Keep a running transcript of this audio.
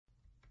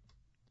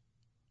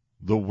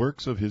The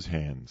Works of His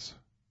Hands.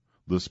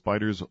 The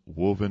Spider's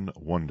Woven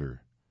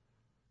Wonder.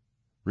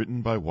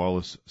 Written by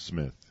Wallace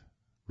Smith.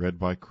 Read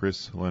by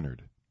Chris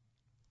Leonard.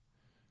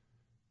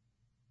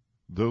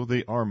 Though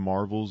they are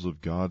marvels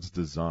of God's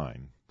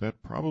design,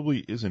 that probably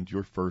isn't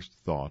your first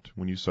thought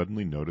when you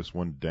suddenly notice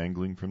one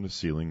dangling from the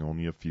ceiling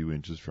only a few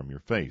inches from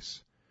your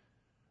face.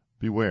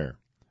 Beware.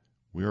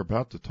 We are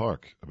about to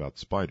talk about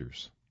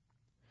spiders.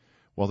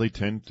 While they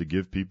tend to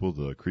give people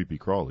the creepy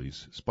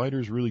crawlies,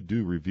 spiders really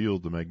do reveal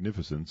the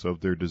magnificence of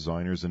their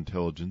designer's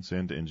intelligence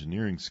and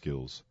engineering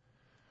skills.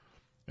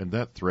 And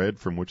that thread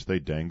from which they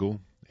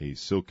dangle, a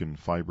silken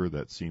fiber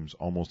that seems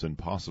almost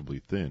impossibly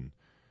thin,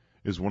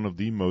 is one of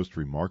the most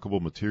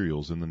remarkable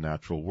materials in the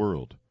natural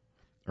world,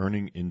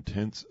 earning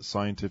intense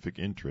scientific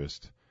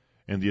interest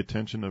and the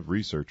attention of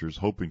researchers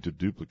hoping to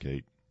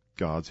duplicate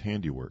God's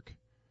handiwork.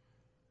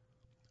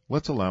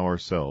 Let's allow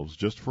ourselves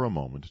just for a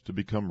moment to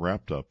become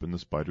wrapped up in the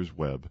spider's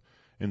web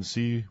and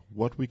see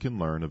what we can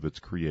learn of its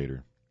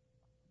creator.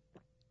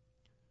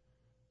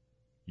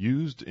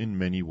 Used in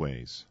many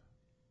ways.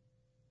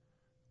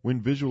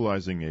 When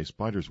visualizing a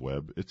spider's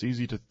web, it's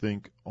easy to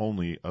think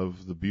only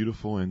of the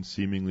beautiful and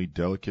seemingly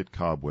delicate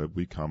cobweb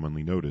we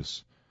commonly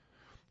notice.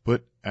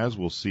 But, as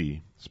we'll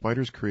see,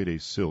 spiders create a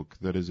silk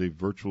that is a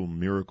virtual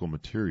miracle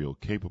material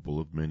capable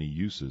of many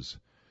uses,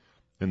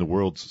 and the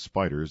world's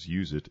spiders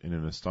use it in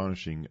an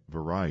astonishing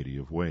variety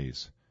of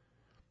ways.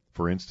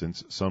 For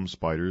instance, some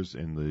spiders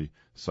in the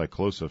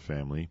Cyclosa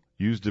family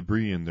use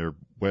debris in their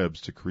webs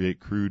to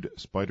create crude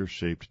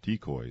spider-shaped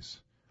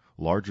decoys,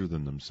 larger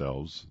than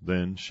themselves,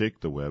 then shake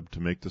the web to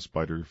make the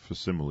spider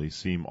facsimile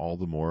seem all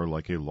the more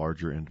like a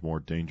larger and more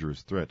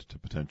dangerous threat to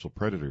potential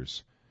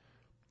predators.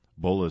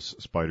 Bolus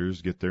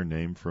spiders get their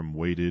name from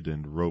weighted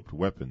and roped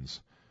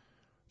weapons,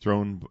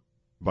 thrown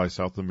by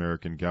South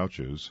American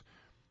gauchos,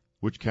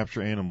 which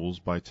capture animals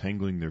by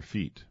tangling their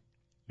feet,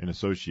 an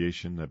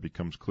association that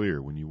becomes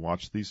clear when you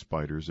watch these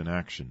spiders in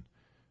action.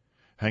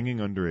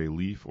 Hanging under a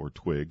leaf or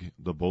twig,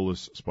 the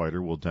Bolus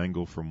spider will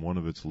dangle from one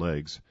of its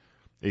legs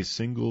a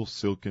single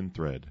silken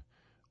thread,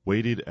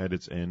 weighted at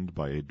its end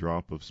by a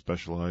drop of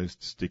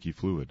specialized sticky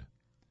fluid.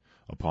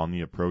 Upon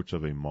the approach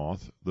of a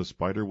moth, the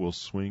spider will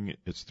swing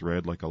its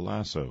thread like a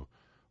lasso,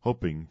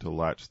 hoping to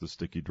latch the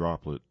sticky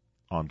droplet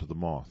onto the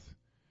moth.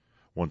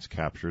 Once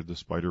captured, the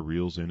spider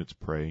reels in its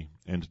prey,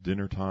 and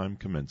dinner time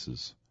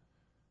commences.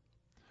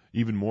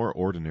 Even more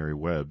ordinary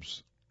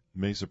webs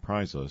may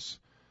surprise us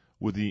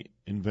with the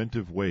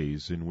inventive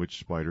ways in which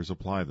spiders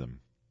apply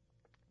them.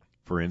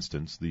 For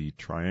instance, the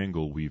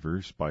triangle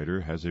weaver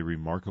spider has a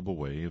remarkable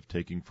way of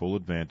taking full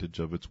advantage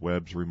of its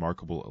web's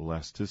remarkable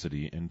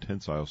elasticity and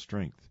tensile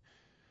strength.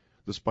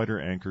 The spider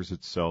anchors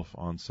itself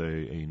on,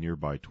 say, a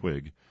nearby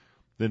twig,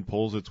 then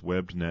pulls its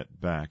webbed net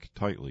back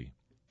tightly,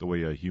 the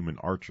way a human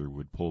archer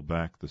would pull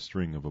back the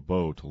string of a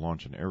bow to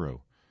launch an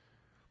arrow.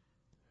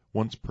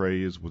 Once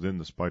prey is within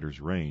the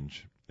spider's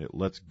range, it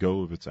lets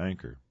go of its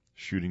anchor,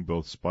 shooting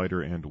both spider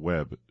and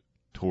web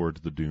toward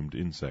the doomed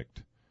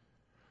insect.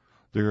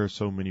 There are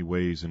so many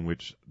ways in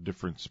which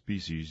different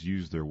species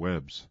use their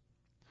webs.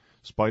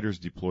 Spiders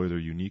deploy their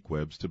unique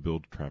webs to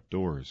build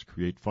trapdoors,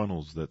 create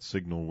funnels that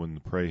signal when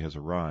the prey has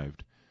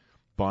arrived,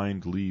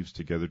 bind leaves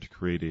together to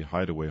create a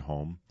hideaway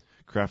home,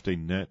 craft a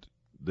net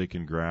they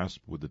can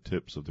grasp with the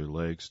tips of their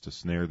legs to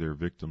snare their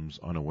victims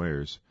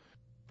unawares,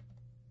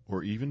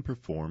 or even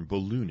perform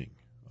ballooning,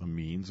 a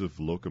means of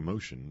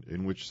locomotion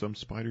in which some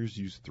spiders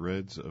use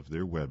threads of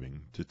their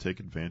webbing to take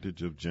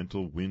advantage of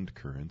gentle wind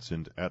currents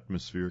and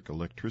atmospheric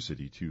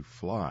electricity to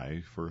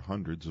fly for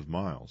hundreds of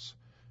miles.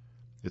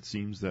 It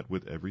seems that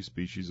with every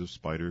species of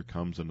spider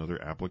comes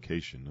another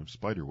application of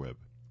spiderweb.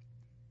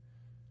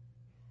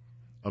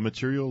 A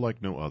material like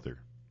no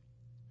other.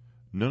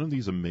 None of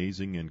these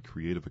amazing and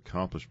creative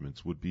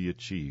accomplishments would be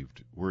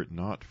achieved were it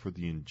not for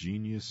the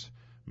ingenious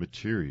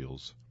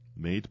materials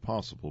made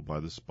possible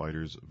by the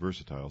spider's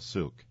versatile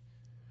silk.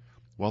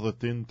 While the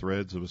thin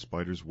threads of a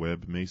spider's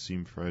web may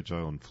seem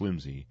fragile and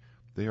flimsy,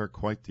 they are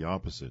quite the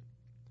opposite.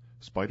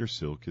 Spider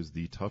silk is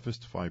the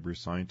toughest fiber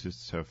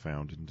scientists have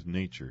found in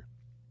nature.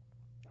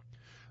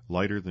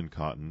 Lighter than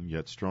cotton,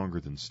 yet stronger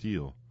than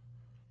steel.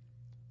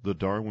 The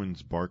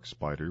Darwin's bark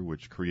spider,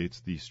 which creates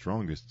the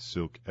strongest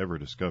silk ever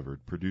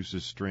discovered,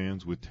 produces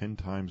strands with 10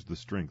 times the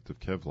strength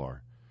of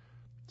Kevlar.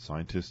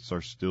 Scientists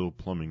are still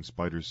plumbing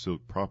spider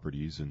silk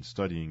properties and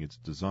studying its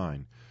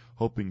design,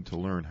 hoping to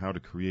learn how to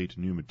create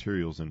new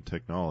materials and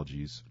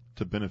technologies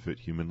to benefit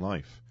human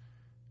life.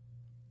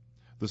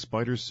 The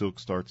spider's silk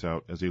starts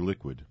out as a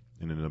liquid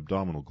in an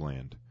abdominal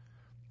gland.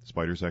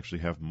 Spiders actually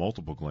have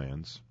multiple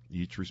glands,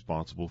 each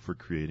responsible for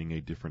creating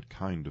a different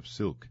kind of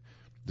silk,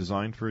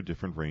 designed for a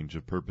different range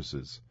of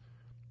purposes.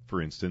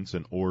 For instance,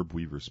 an orb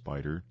weaver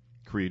spider,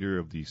 creator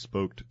of the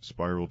spoked,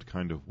 spiraled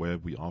kind of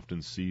web we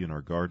often see in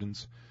our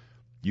gardens,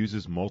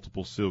 uses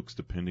multiple silks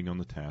depending on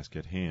the task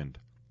at hand.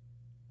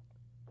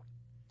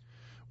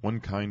 One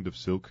kind of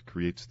silk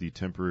creates the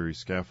temporary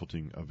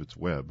scaffolding of its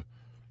web,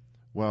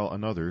 while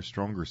another,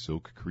 stronger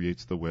silk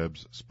creates the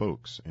web's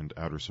spokes and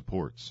outer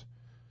supports.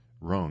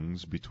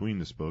 rungs between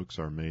the spokes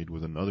are made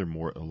with another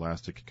more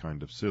elastic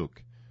kind of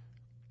silk,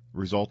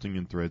 resulting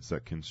in threads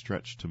that can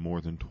stretch to more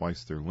than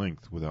twice their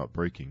length without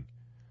breaking.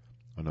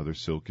 Another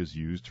silk is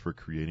used for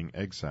creating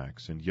egg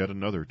sacs, and yet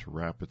another to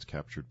wrap its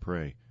captured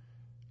prey.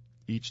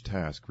 Each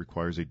task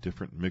requires a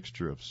different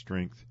mixture of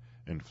strength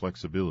and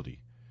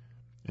flexibility,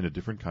 and a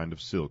different kind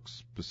of silk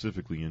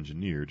specifically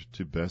engineered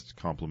to best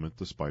complement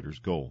the spider's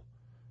goal.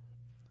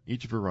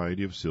 Each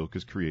variety of silk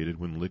is created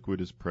when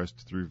liquid is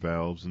pressed through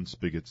valves and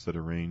spigots that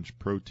arrange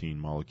protein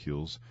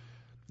molecules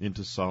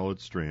into solid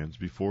strands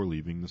before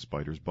leaving the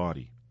spider's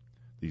body.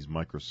 These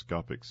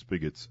microscopic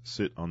spigots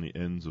sit on the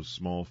ends of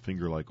small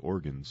finger-like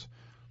organs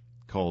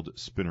called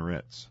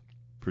spinnerets,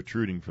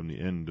 protruding from the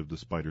end of the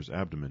spider's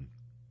abdomen.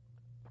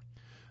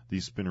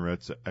 These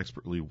spinnerets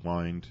expertly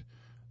wind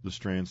the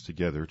strands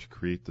together to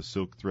create the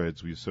silk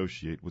threads we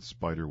associate with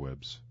spider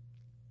webs.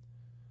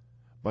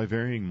 By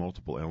varying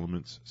multiple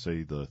elements,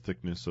 say the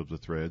thickness of the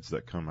threads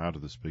that come out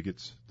of the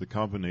spigots, the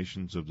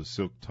combinations of the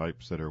silk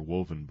types that are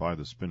woven by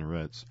the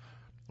spinnerets,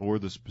 or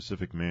the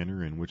specific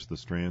manner in which the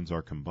strands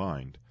are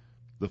combined,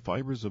 the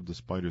fibers of the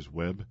spider's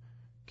web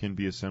can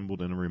be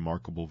assembled in a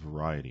remarkable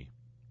variety,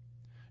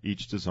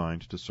 each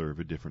designed to serve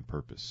a different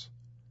purpose.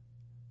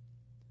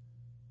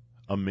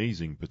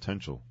 Amazing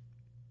potential.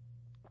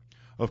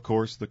 Of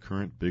course, the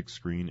current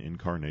big-screen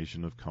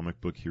incarnation of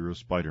comic book hero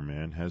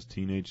Spider-Man has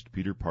teenaged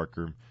Peter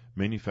Parker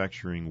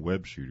manufacturing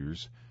web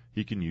shooters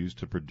he can use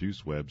to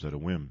produce webs at a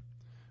whim.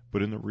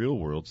 But in the real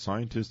world,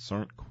 scientists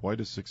aren't quite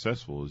as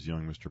successful as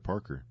young Mr.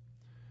 Parker.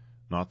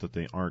 Not that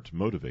they aren't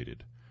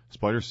motivated.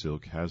 Spider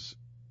silk has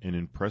an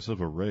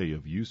impressive array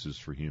of uses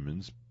for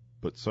humans,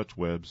 but such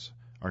webs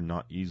are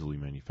not easily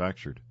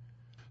manufactured.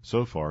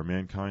 So far,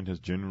 mankind has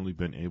generally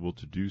been able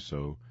to do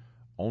so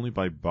only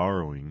by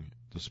borrowing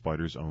the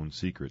spider's own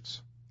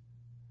secrets.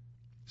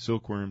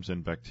 Silkworms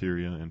and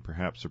bacteria, and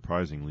perhaps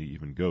surprisingly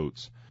even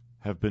goats,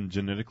 have been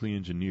genetically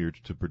engineered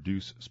to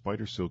produce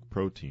spider silk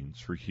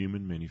proteins for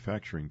human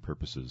manufacturing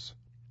purposes.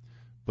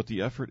 But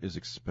the effort is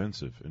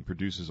expensive and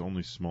produces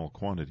only small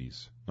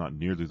quantities, not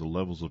nearly the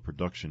levels of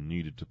production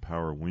needed to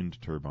power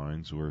wind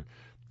turbines or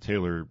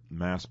tailor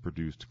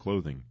mass-produced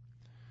clothing.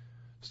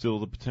 Still,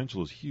 the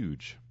potential is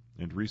huge,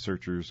 and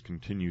researchers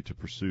continue to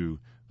pursue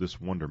this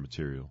wonder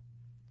material.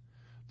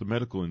 The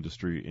medical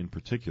industry in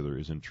particular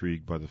is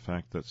intrigued by the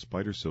fact that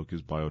spider silk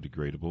is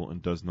biodegradable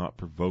and does not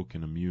provoke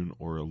an immune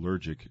or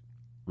allergic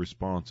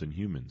response in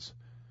humans.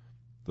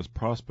 The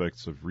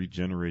prospects of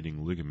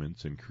regenerating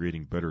ligaments and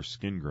creating better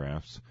skin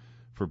grafts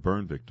for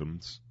burn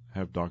victims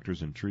have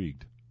doctors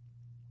intrigued.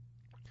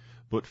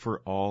 But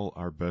for all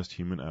our best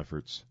human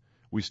efforts,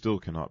 we still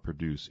cannot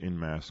produce in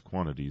mass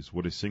quantities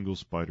what a single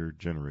spider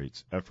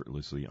generates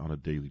effortlessly on a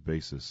daily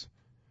basis.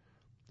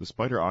 The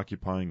spider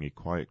occupying a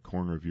quiet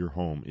corner of your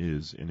home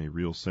is, in a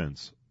real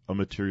sense, a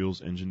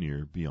materials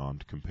engineer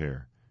beyond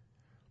compare.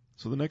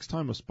 So the next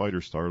time a spider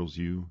startles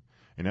you,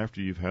 and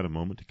after you've had a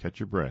moment to catch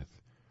your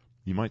breath,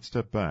 you might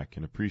step back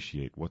and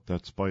appreciate what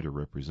that spider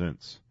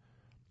represents,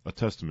 a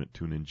testament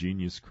to an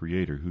ingenious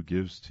creator who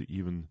gives to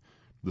even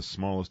the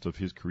smallest of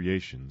his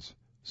creations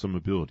some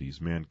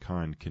abilities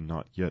mankind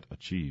cannot yet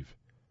achieve,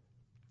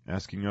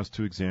 asking us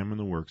to examine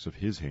the works of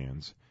his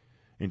hands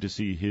and to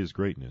see his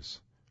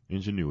greatness,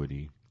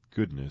 ingenuity,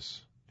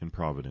 goodness, and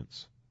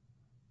providence.